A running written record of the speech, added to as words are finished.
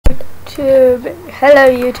YouTube. Hello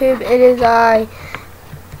YouTube, it is I,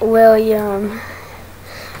 William,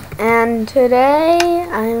 and today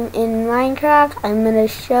I'm in Minecraft. I'm going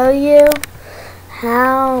to show you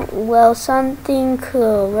how, something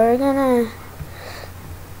cool. We're going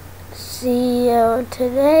to see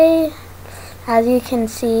today. As you can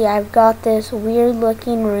see, I've got this weird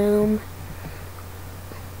looking room.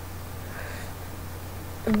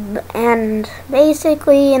 And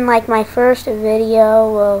basically in like my first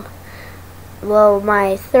video,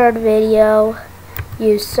 my third video,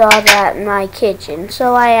 you saw that in my kitchen.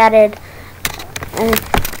 So I've been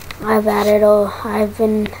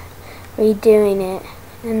redoing it.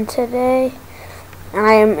 And today,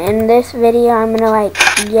 in this video, I'm gonna like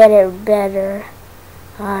get it better.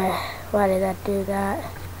 Why did that do that?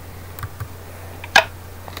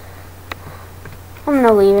 I'm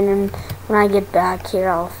gonna leave it, and when I get back here,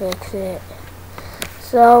 I'll fix it.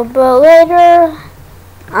 So, but later,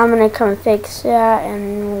 I'm gonna come fix that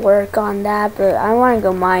and work on that. But I want to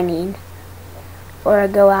go mining, or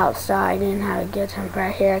go outside and have to get some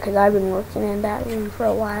fresh air, because I've been working in that room for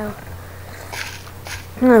a while.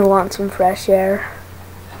 I want some fresh air.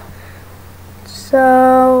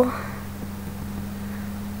 So,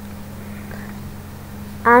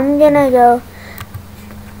 I'm gonna go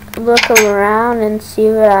look around and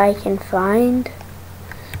see what I can find,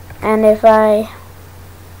 and if I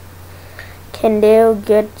can do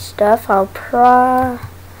good stuff, I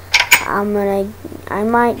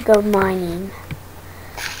might go mining.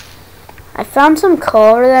 I found some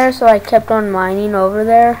coal over there, so I kept on mining over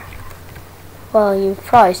there. Well, you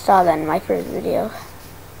probably saw that in my first video.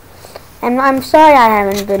 And I'm sorry I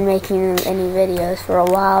haven't been making any videos for a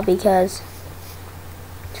while, because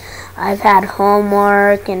I've had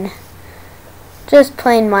homework and just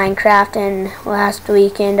playing Minecraft, and last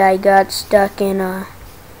weekend I got stuck in a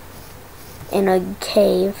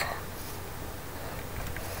cave.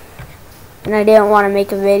 And I didn't want to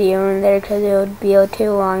make a video in there because it would be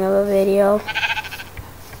too long of a video.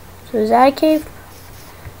 So is that a cave?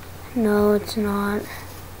 No, it's not.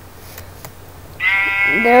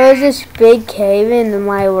 There was this big cave in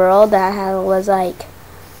my world that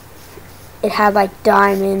it had like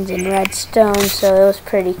diamonds and redstone, so it was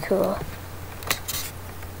pretty cool.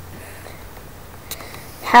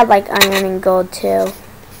 It had like iron and gold too,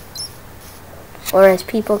 or as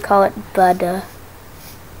people call it, Buddha.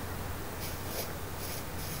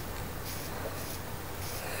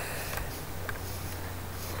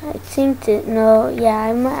 I think that, no,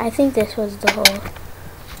 yeah, I think this was the hole.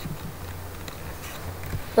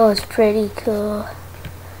 It was pretty cool.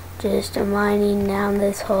 Just mining down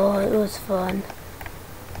this hole. It was fun.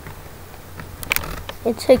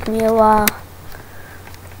 It took me a while.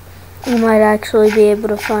 You might actually be able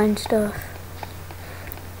to find stuff.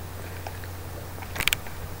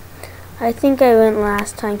 I think I went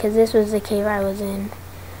last time because this was the cave I was in.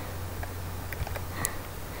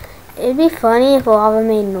 It'd be funny if lava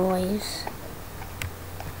made noise.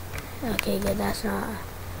 Okay, good. That's not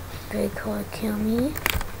very cool to kill me.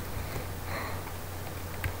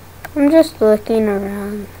 I'm just looking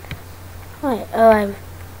around. Wait,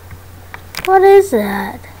 what is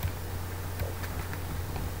that?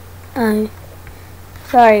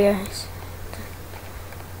 Sorry guys.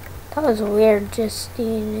 That was weird just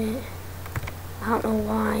seeing it. I don't know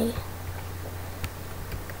why.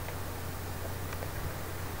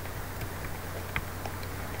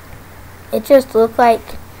 It just looked like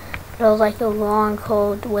it was like a long,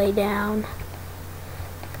 cold way down.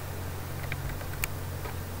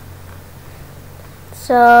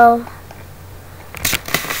 So,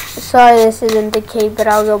 sorry this isn't the cave, but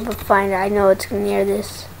I'll go find it. I know it's near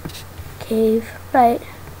this cave, right?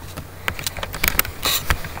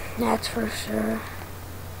 That's for sure.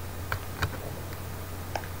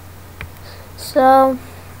 So,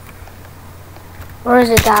 or is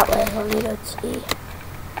it that way? Let me go see.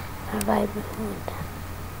 Have I moved?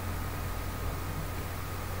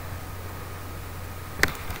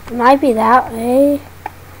 It might be that way,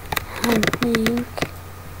 I think.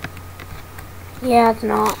 Yeah, it's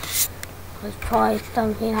not. It was probably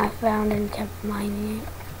something I found and kept mining it.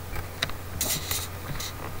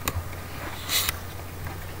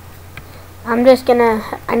 I'm just gonna,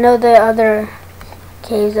 I know the other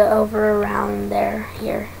caves are over around there,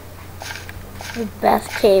 here. The best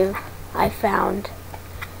cave I found.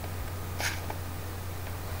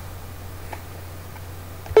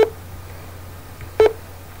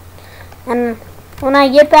 And when I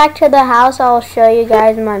get back to the house, I'll show you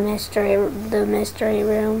guys the mystery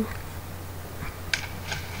room.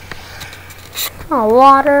 Oh,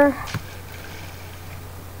 water.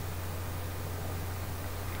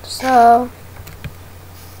 So,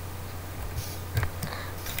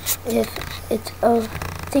 if it's, oh,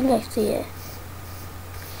 I think I see it.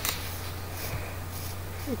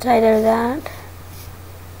 It's either that.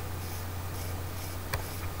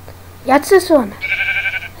 Yeah, it's this one.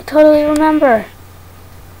 I totally remember.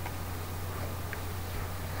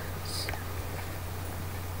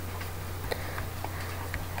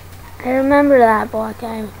 I remember that block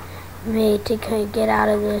I made to kind of get out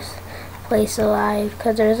of this place alive,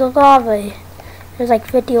 because there's a lava. There's like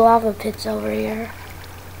 50 lava pits over here.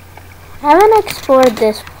 I haven't explored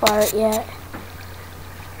this part yet.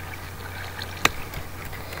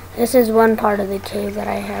 This is one part of the cave that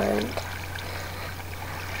I haven't.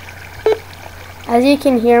 As you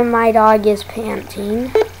can hear, my dog is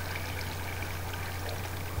panting.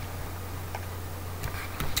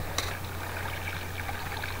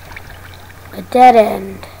 A dead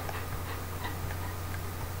end.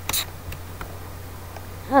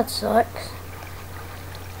 That sucks.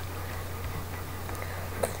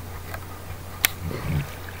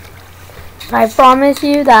 I promise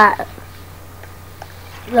you that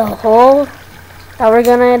the hole that we're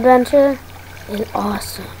gonna adventure is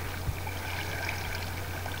awesome.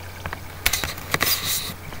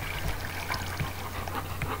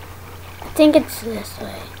 I think it's this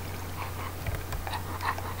way.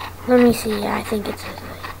 Let me see. Yeah, I think it's this way.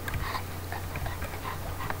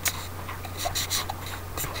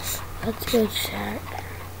 Let's go check.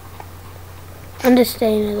 I'm just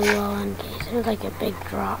staying in the wall in case there's like a big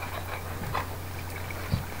drop.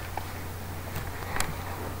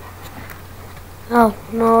 Oh,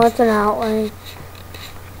 no, it's an outline.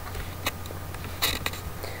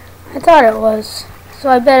 I thought it was. So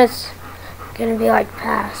I bet it's gonna be like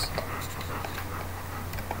past.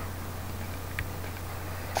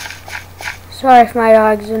 Sorry if my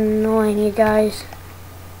dog's annoying you guys.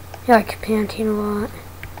 He likes panting a lot.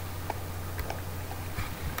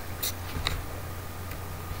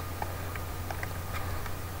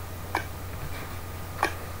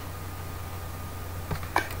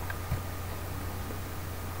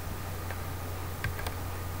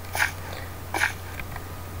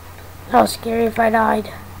 That was scary if I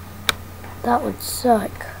died. That would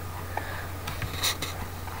suck.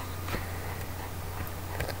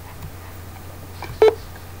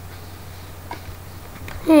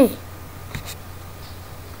 Hey.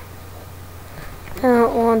 I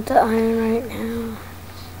don't want the iron right now.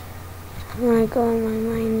 I'm gonna go on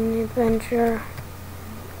my mining adventure.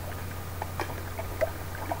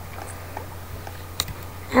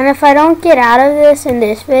 And if I don't get out of this in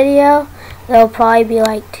this video, there'll probably be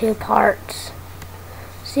like 2 parts.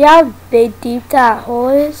 See how big deep that hole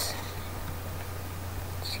is?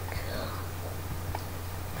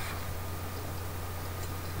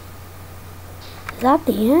 Is that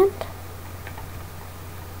the end?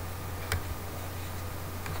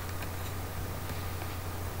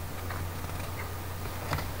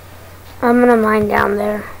 I'm gonna mine down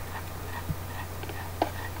there.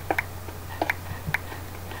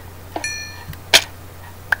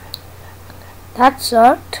 That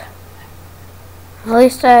sucked. At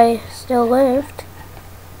least I still lived.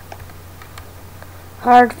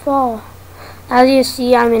 Hard fall. As you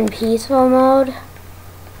see, I'm in peaceful mode.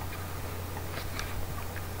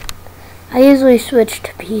 I usually switch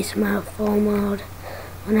to peaceful mode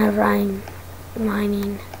whenever I'm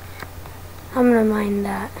mining. I'm gonna mine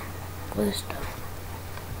that glowstone.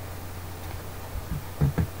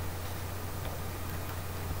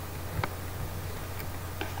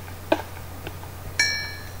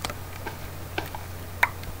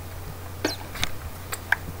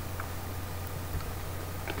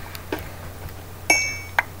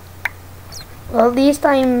 Well, at least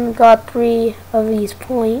I got 3 of these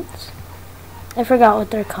points. I forgot what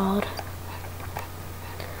they're called.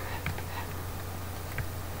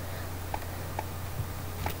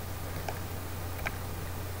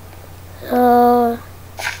 So,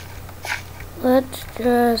 let's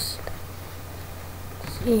just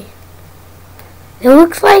see. It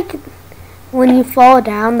looks like when you fall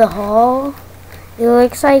down the hole, it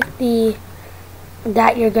looks like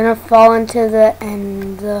that you're gonna fall into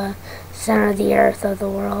the center of the earth of the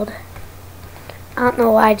world. I don't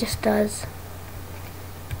know why it just does.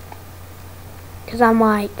 Because I'm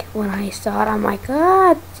like, when I saw it, I'm like,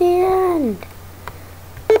 ah, it's the end.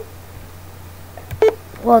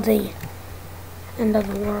 Well, the end of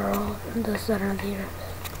the world, the center of the earth.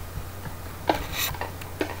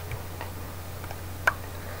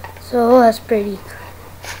 So that's pretty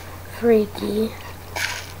freaky.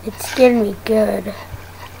 It scared me good.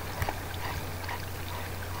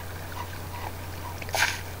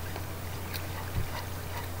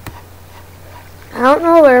 I don't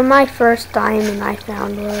know where my first diamond I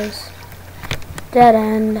found was. Dead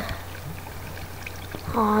end.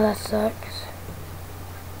 Aw, that sucks.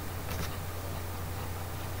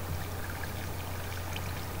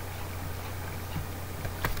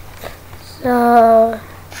 So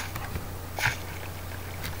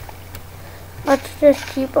let's just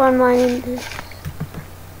keep on mining this.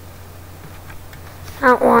 I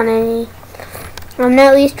don't want any. I'm gonna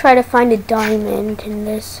at least try to find a diamond in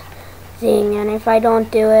this thing, and if I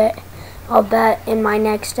don't do it, I'll bet in my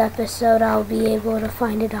next episode I'll be able to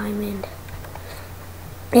find a diamond.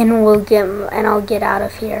 And I'll get out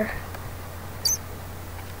of here.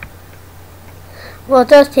 Well, it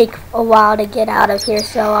does take a while to get out of here,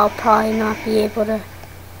 so I'll probably not be able to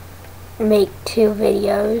make 2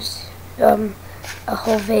 videos. A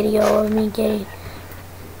whole video of me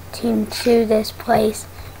getting to this place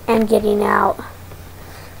and getting out.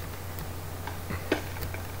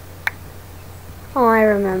 Oh, I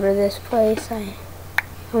remember this place. I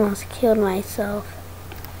almost killed myself.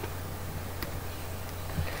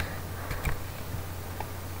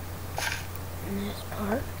 In this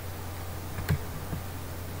part.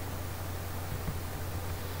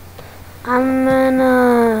 I'm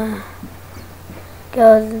gonna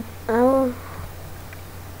go,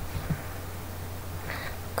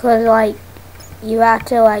 cause like, you have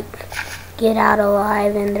to like get out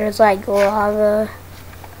alive, and there's like lava,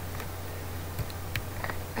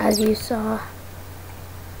 as you saw.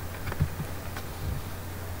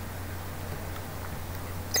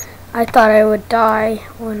 I thought I would die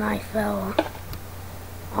when I fell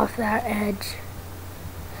off that edge.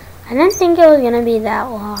 I didn't think it was gonna be that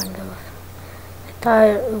long though. I thought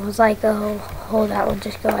it was like a hole that would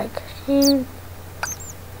just go like, I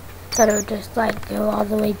thought it would just like go all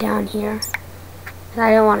the way down here. And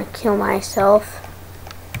I didn't want to kill myself.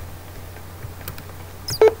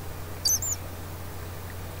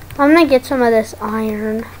 I'm gonna get some of this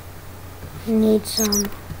iron. Need some.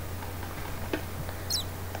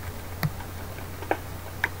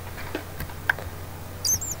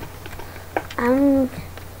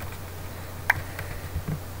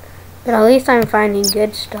 But at least I'm finding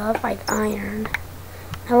good stuff like iron.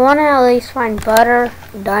 I want to at least find butter,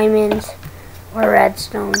 diamonds, or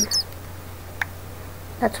redstone.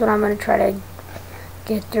 That's what I'm going to try to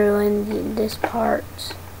get through in this part.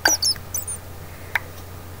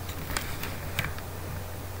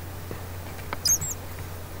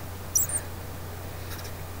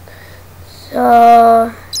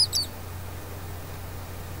 So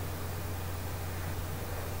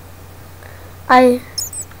I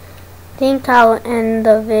think I'll end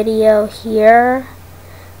the video here,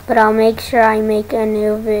 but I'll make sure I make a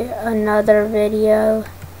new another video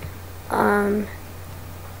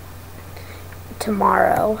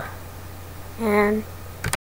tomorrow. And